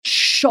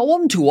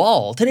Shalom to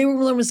all. Today we're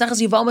going to learn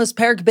Maseches Yevamos,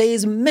 Perek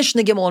Beis,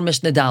 Mishnah Gimel, and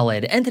Mishnah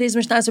Daled. And today's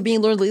Mishnahs are being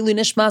learned Le'ili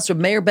Nishmas, Reb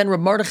Meir ben Reb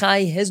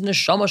Mordechai, his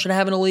neshama should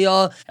have an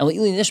aliyah, and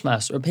Le'ili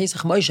Nishmas, Reb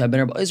Pesach Moshe ben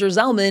Reb Ozer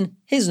Zalman,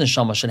 his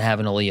neshama should have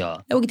an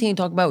aliyah. Now we continue to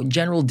talk about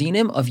general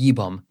dinim of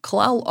Yibam.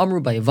 Klal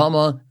Amru by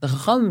Yevama, the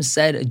Chacham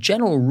said a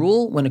general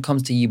rule when it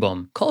comes to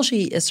Yibam. Kol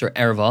shehi Isser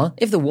Erva,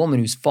 if the woman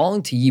who's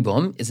falling to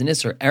Yibam is an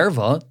Isser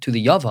Erva to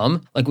the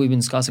Yavam, like we've been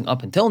discussing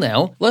up until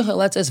now, there's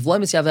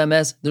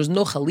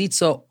no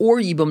chalitza or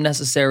Yibam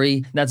necessary.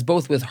 That's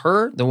both with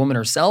her, the woman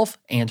herself,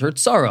 and her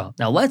tzara.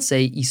 Now let's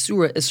say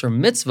Isura Isser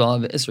Mitzvah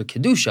of Isser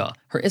Kedusha.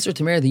 Her Isser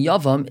to marry the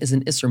Yavam is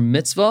an Isser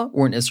Mitzvah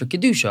or an Isser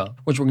Kedusha,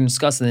 which we're going to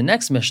discuss in the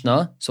next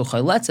Mishnah. So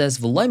chaletzes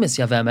v'loimis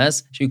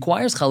Yevamos, she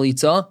requires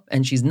chalitza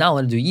and she's not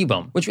allowed to do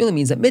Yibam, which really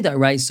means that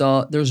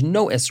midaraisa there's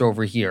no Isser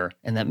over here,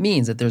 and that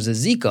means that there's a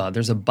zika,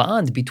 there's a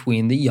bond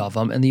between the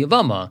Yavam and the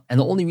Yevama, and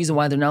the only reason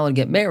why they're not allowed to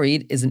get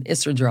married is an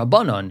Isser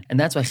D'Rabbanan, and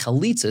that's why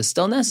chalitza is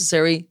still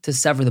necessary to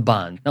sever the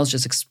bond. Now let's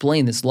just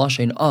explain this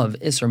lashon of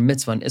Isser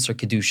Mitzvah and Isser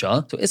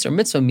Kedusha. So Isser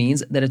Mitzvah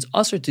means that it's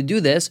usher to do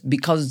this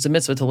because it's a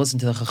mitzvah to listen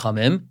to the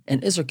Chachamim,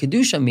 and Isser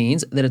Kedusha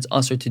means that it's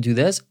usher to do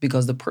this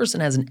because the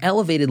person has an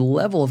elevated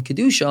level of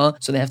Kedusha,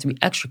 so they have to be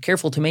extra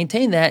careful to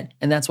maintain that,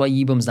 and that's why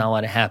Yibam is not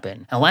allowed to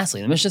happen. And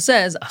lastly, the Mishnah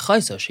says,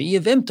 Achaisa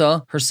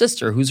she'yevimta, her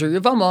sister, who's her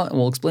Yevama, and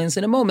we'll explain this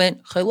in a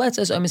moment,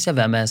 chaletzes omis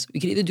Yevamos,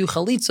 we can either do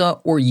chalitza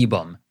or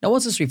Yibam. Now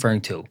what's this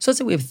referring to? So let's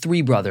say we have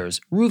three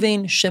brothers,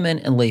 Reuven, Shimon,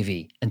 and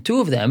Levi, and two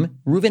of them,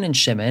 Reuven and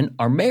Shimon,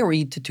 are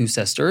married to two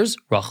sisters,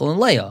 Rachel and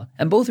Leah,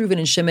 and both Reuven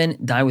and Shimon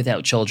die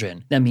without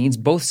children. That means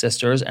both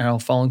sisters are now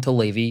falling to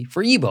Levi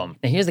for Yibam.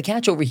 Now here's the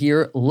catch over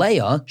here.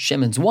 Leah,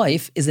 Shimon's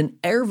wife, is an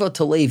erva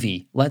to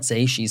Levi. Let's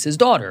say she's his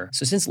daughter.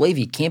 So since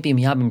Levi can't be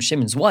miyabim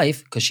Shimon's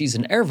wife because she's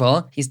an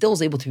erva, he still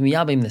is able to be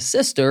miyabim the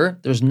sister.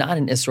 There's not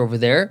an isser over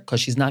there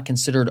because she's not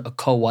considered a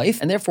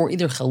co-wife, and therefore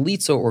either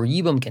chalitza or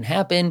Yibam can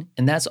happen,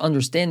 and that's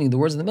understanding the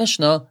words of the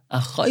Mishnah,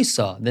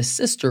 Achaisa, the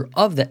sister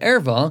of the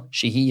erva,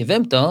 shehi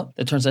yevimta,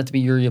 that turns out to be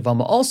your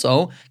Yevama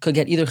also, could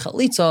get either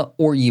chalitza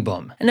or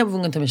Yibam. And now we're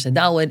going to Mishnah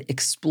Daled,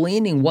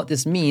 explaining what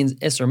this means,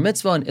 Isser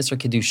Mitzvah and Isser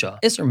Kedusha.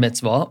 Isser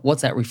Mitzvah,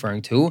 what's that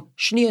referring to?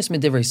 Shniyos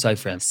midivrei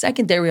seifrim,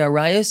 secondary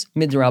arayos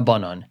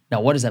midrabanan.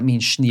 Now what does that mean,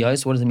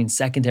 shniyos? What does it mean,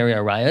 secondary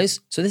arayos?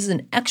 So this is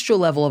an extra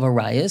level of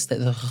arayos that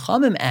the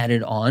Chachamim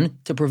added on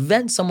to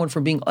prevent someone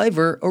from being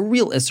over a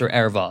real Isser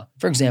Erva.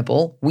 For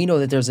example, we know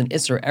that there's an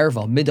Isser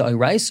Erva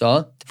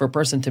mid'oraisa for a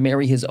person to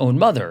marry his own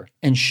mother,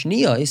 and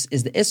shniyos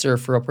is the Isser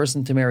for a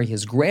person to marry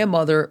his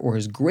grandmother or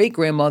his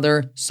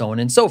great-grandmother, so on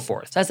and so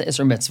forth. So that's the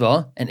Isser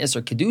Mitzvah. And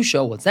Isser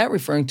Kedusha, what's that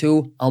referring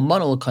to?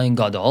 Almana l'kayin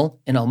gadol,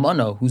 an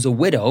almana who's a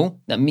widow,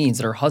 that means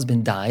that her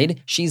husband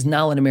died, she's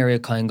now allowed to marry a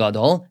kayin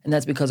gadol, and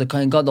that's because a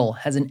kayin gadol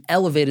has an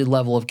elevated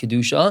level of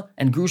Kedusha,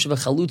 and grusha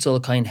v'chalutza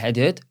l'kayin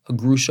hedit, a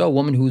grusha, a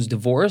woman who's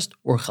divorced,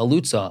 or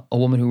chalutza, a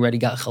woman who already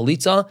got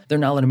chalitza, they're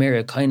not allowed to marry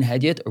a kayin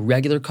hedit, a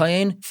regular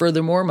kayin.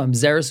 Furthermore,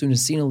 mamzeres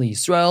u'nesina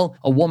liYisrael,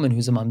 a woman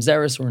who's a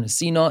mamzeres or an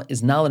nesina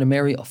is not allowed to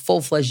marry a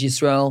full-fledged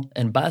Yisrael,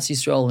 and bas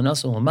Yisrael and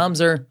nasan or a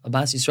mamzer, a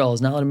bas Yisrael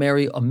is not allowed to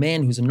marry a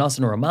man who's a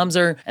nasan or a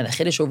mamzer, and the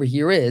chiddush over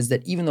here is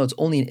that even though it's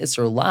only an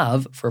Isser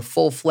Lav for a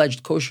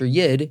full-fledged kosher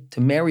Yid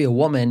to marry a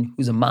woman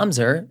who's a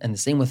mamzer, and the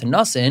same with a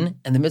nasan,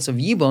 and the mitzvah of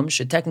Yibam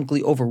should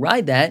technically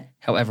override that.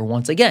 However,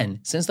 once again,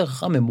 since the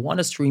Chachamim want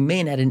us to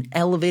remain at an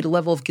elevated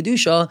level of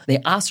Kedusha, they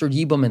asered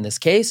Yibam in this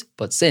case,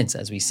 but since,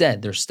 as we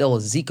said, there's still a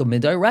zika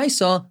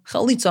mid'oraisa,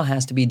 chalitza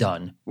has to be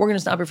done. We're going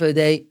to stop here for the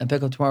day and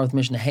pick up tomorrow with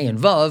Mishnah Hey and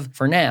Vav.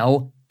 For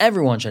now,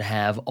 everyone should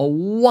have a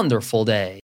wonderful day.